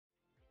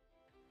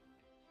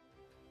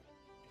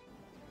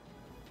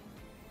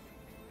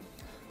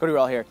Cody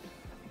Rall here.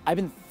 I've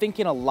been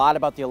thinking a lot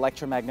about the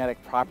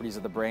electromagnetic properties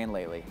of the brain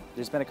lately.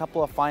 There's been a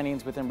couple of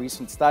findings within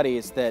recent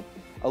studies that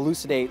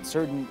elucidate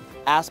certain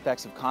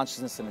aspects of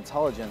consciousness and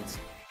intelligence.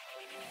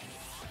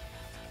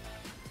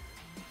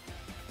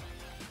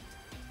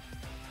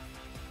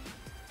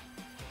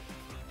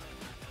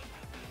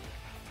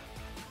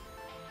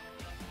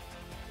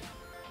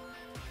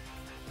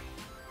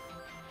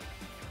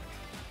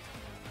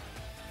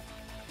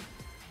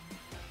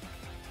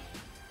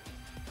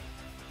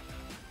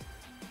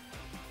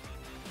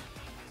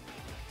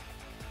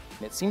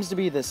 It seems to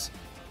be this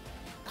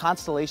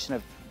constellation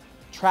of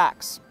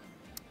tracks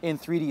in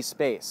 3D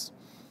space.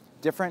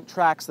 Different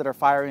tracks that are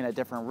firing at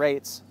different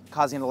rates,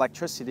 causing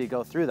electricity to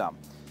go through them.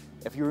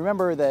 If you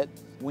remember that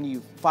when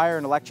you fire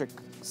an electric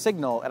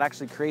signal, it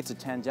actually creates a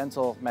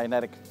tangential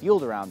magnetic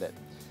field around it.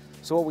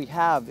 So what we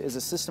have is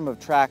a system of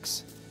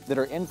tracks that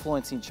are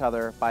influencing each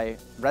other by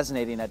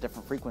resonating at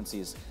different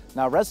frequencies.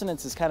 Now,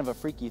 resonance is kind of a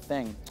freaky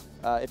thing.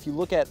 If you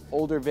look at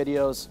older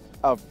videos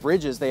of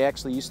bridges, they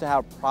actually used to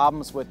have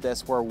problems with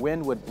this where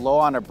wind would blow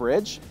on a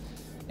bridge,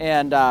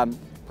 and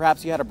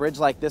perhaps you had a bridge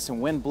like this and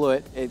wind blew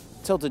it, it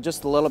tilted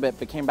just a little bit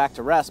but came back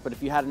to rest, but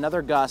if you had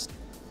another gust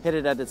hit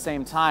it at the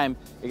same time,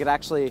 it could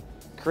actually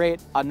create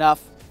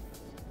enough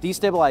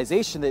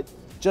destabilization that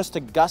just a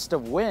gust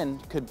of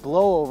wind could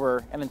blow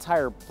over an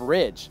entire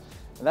bridge.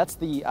 And that's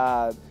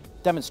the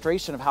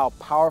demonstration of how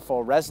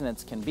powerful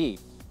resonance can be.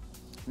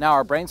 Now,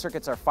 our brain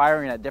circuits are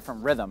firing at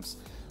different rhythms.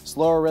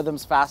 Slower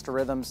rhythms, faster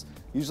rhythms.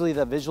 Usually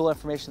the visual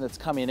information that's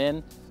coming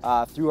in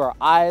through our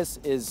eyes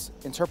is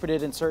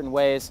interpreted in certain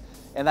ways,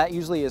 and that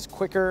usually is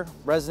quicker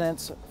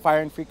resonance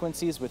firing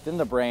frequencies within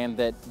the brain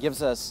that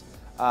gives us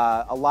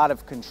a lot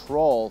of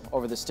control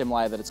over the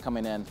stimuli that it's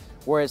coming in.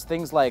 Whereas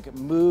things like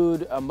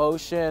mood,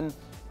 emotion,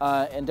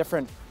 and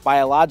different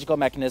biological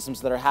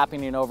mechanisms that are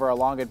happening over a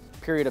longer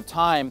period of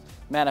time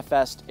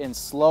manifest in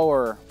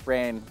slower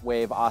brain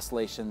wave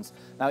oscillations.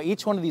 Now,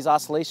 each one of these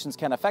oscillations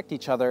can affect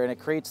each other, and it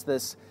creates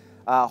this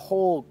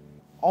whole,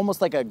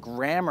 almost like a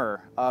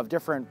grammar of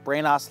different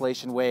brain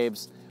oscillation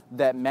waves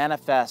that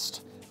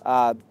manifest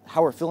how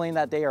we're feeling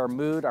that day, our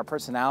mood, our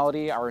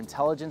personality, our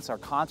intelligence, our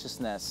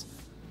consciousness.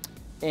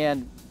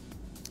 And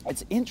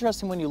it's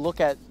interesting when you look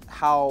at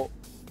how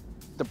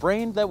the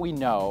brain that we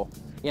know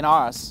in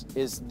us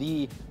is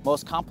the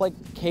most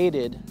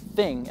complicated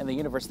thing in the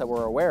universe that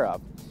we're aware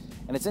of.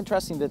 And it's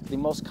interesting that the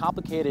most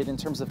complicated in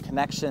terms of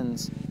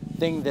connections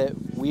thing that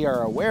we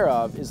are aware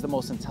of is the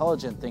most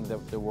intelligent thing that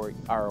we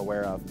are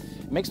aware of.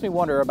 It makes me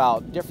wonder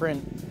about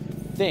different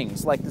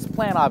things. Like this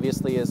plant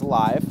obviously is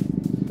alive,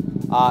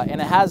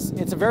 and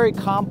it's a very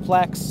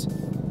complex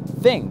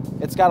thing.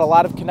 It's got a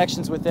lot of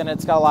connections within it.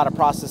 It's got a lot of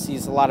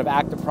processes, a lot of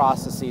active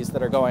processes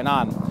that are going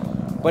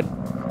on. But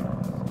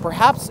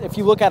perhaps if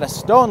you look at a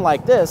stone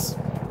like this,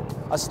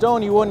 a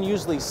stone you wouldn't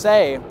usually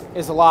say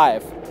is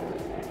alive.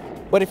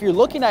 But if you're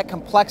looking at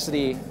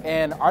complexity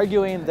and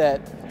arguing that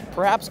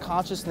perhaps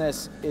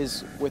consciousness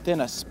is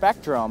within a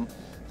spectrum,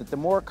 that the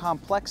more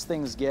complex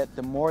things get,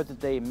 the more that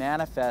they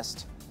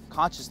manifest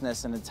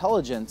consciousness and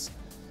intelligence,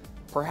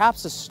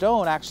 perhaps a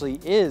stone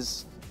actually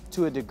is,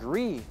 to a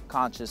degree,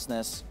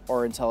 consciousness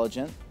or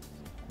intelligent,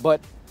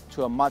 but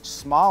to a much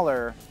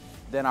smaller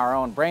than our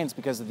own brains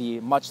because of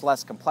the much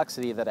less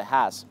complexity that it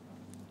has.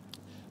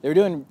 They were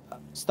doing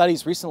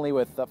studies recently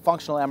with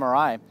functional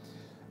MRI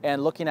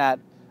and looking at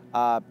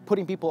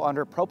putting people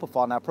under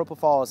propofol. Now,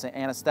 propofol is an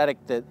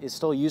anesthetic that is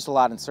still used a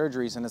lot in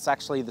surgeries, and it's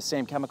actually the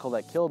same chemical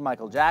that killed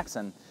Michael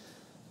Jackson,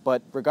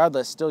 but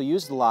regardless, still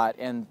used a lot.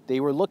 And they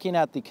were looking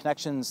at the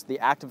connections, the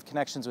active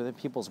connections within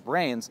people's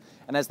brains,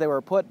 and as they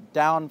were put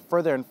down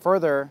further and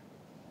further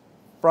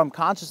from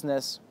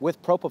consciousness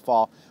with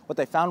propofol, what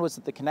they found was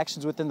that the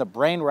connections within the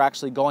brain were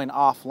actually going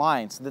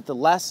offline, so that the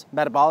less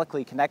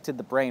metabolically connected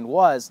the brain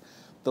was,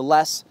 the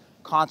less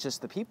conscious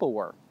the people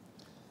were.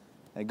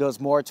 And it goes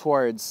more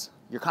towards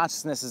your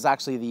consciousness is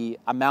actually the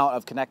amount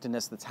of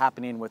connectedness that's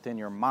happening within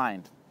your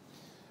mind.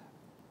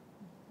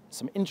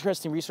 Some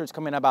interesting research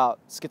coming about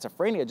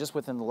schizophrenia just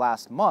within the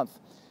last month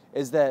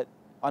is that,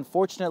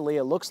 unfortunately,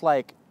 it looks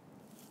like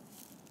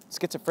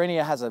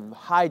schizophrenia has a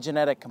high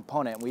genetic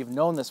component. We've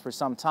known this for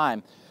some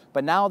time,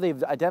 but now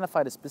they've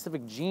identified a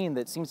specific gene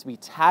that seems to be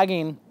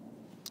tagging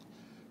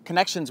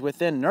connections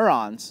within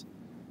neurons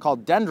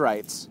called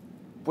dendrites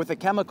with a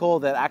chemical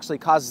that actually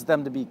causes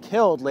them to be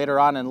killed later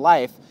on in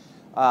life,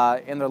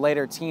 in their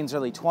later teens,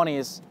 early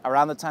 20s,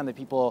 around the time that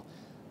people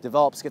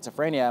develop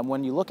schizophrenia. And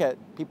when you look at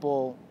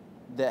people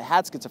that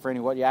had schizophrenia,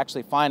 what you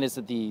actually find is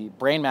that the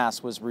brain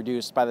mass was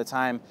reduced by the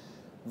time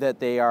that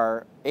they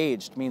are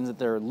aged, means that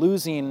they're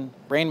losing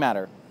brain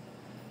matter.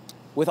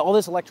 With all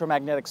this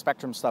electromagnetic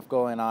spectrum stuff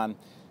going on,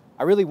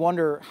 I really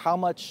wonder how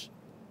much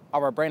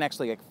of our brain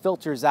actually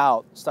filters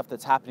out stuff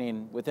that's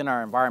happening within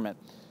our environment.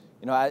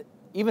 You know,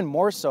 even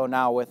more so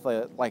now with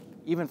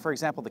even for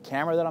example, the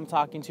camera that I'm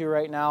talking to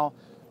right now,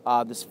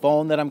 this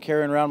phone that I'm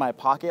carrying around in my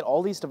pocket,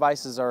 all these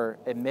devices are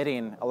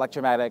emitting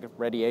electromagnetic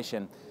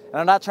radiation. And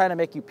I'm not trying to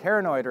make you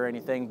paranoid or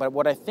anything, but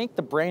what I think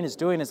the brain is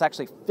doing is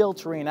actually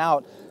filtering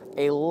out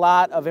a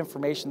lot of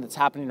information that's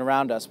happening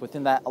around us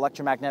within that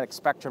electromagnetic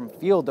spectrum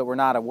field that we're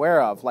not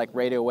aware of, like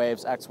radio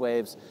waves, X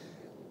waves,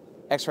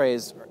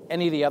 X-rays, or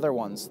any of the other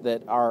ones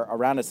that are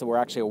around us that we're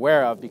actually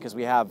aware of because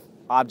we have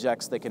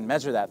objects that can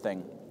measure that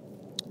thing.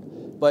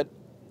 But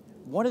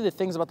one of the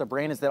things about the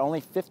brain is that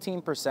only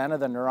 15% of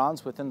the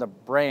neurons within the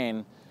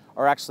brain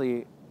are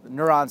actually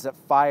neurons that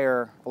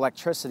fire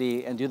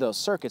electricity and do those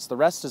circuits. The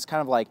rest is kind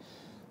of like,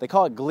 they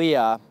call it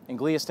glia, and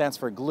glia stands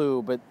for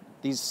glue, but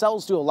these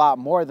cells do a lot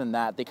more than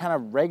that. They kind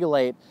of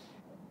regulate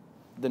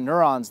the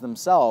neurons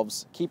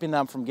themselves, keeping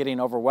them from getting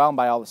overwhelmed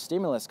by all the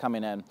stimulus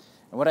coming in.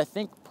 And what I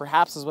think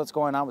perhaps is what's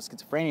going on with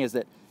schizophrenia is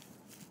that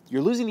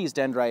you're losing these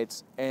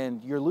dendrites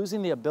and you're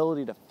losing the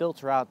ability to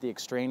filter out the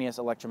extraneous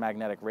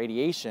electromagnetic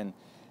radiation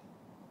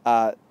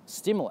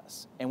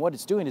stimulus. And what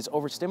it's doing is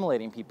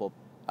overstimulating people.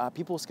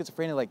 People with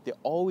schizophrenia, like, they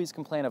always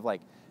complain of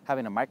like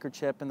having a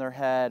microchip in their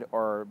head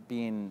or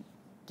being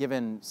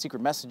given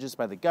secret messages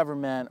by the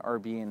government or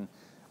being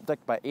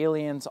abducted by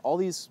aliens, all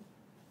these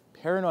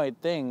paranoid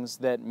things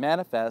that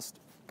manifest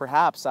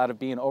perhaps out of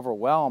being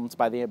overwhelmed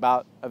by the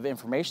amount of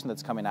information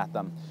that's coming at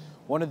them.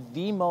 One of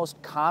the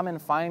most common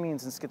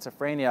findings in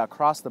schizophrenia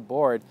across the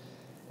board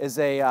is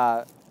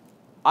a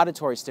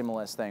auditory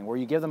stimulus thing, where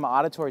you give them an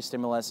auditory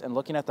stimulus and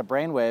looking at the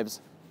brain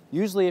waves.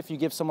 Usually if you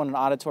give someone an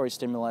auditory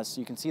stimulus,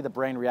 you can see the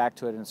brain react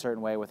to it in a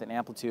certain way with an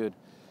amplitude.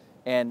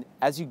 And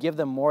as you give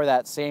them more of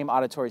that same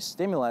auditory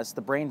stimulus,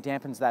 the brain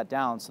dampens that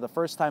down. So the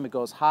first time it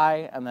goes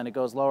high, and then it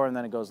goes lower, and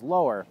then it goes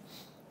lower.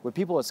 With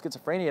people with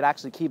schizophrenia, it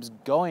actually keeps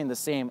going the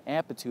same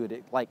amplitude.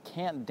 It like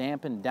can't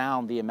dampen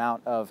down the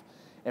amount of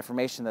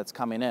information that's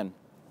coming in.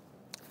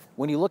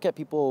 When you look at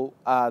people,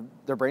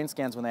 their brain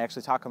scans when they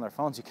actually talk on their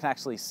phones, you can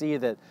actually see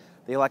that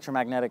the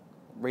electromagnetic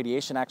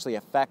radiation actually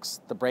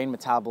affects the brain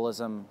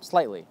metabolism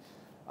slightly.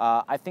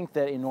 I think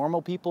that in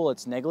normal people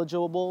it's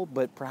negligible,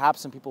 but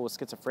perhaps in people with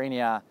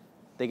schizophrenia,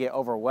 they get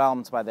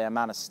overwhelmed by the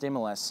amount of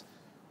stimulus,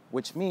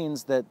 which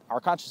means that our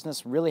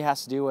consciousness really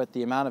has to do with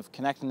the amount of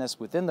connectedness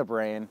within the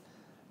brain,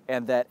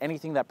 and that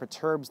anything that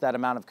perturbs that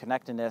amount of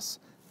connectedness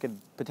could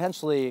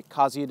potentially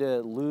cause you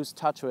to lose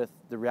touch with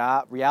the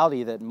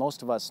reality that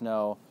most of us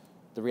know,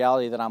 the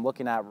reality that I'm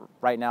looking at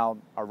right now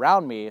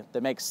around me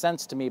that makes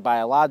sense to me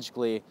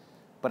biologically,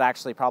 but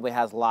actually probably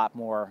has a lot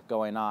more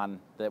going on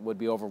that would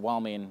be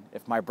overwhelming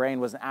if my brain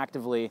wasn't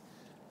actively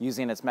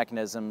using its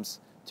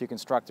mechanisms to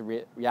construct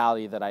the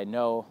reality that I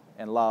know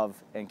and love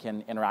and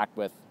can interact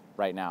with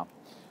right now.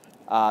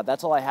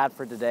 That's all I had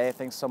for today.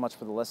 Thanks so much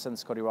for the listen.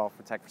 It's Cody Rall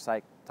for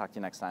Techforpsych. Talk to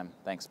you next time.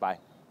 Thanks.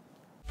 Bye.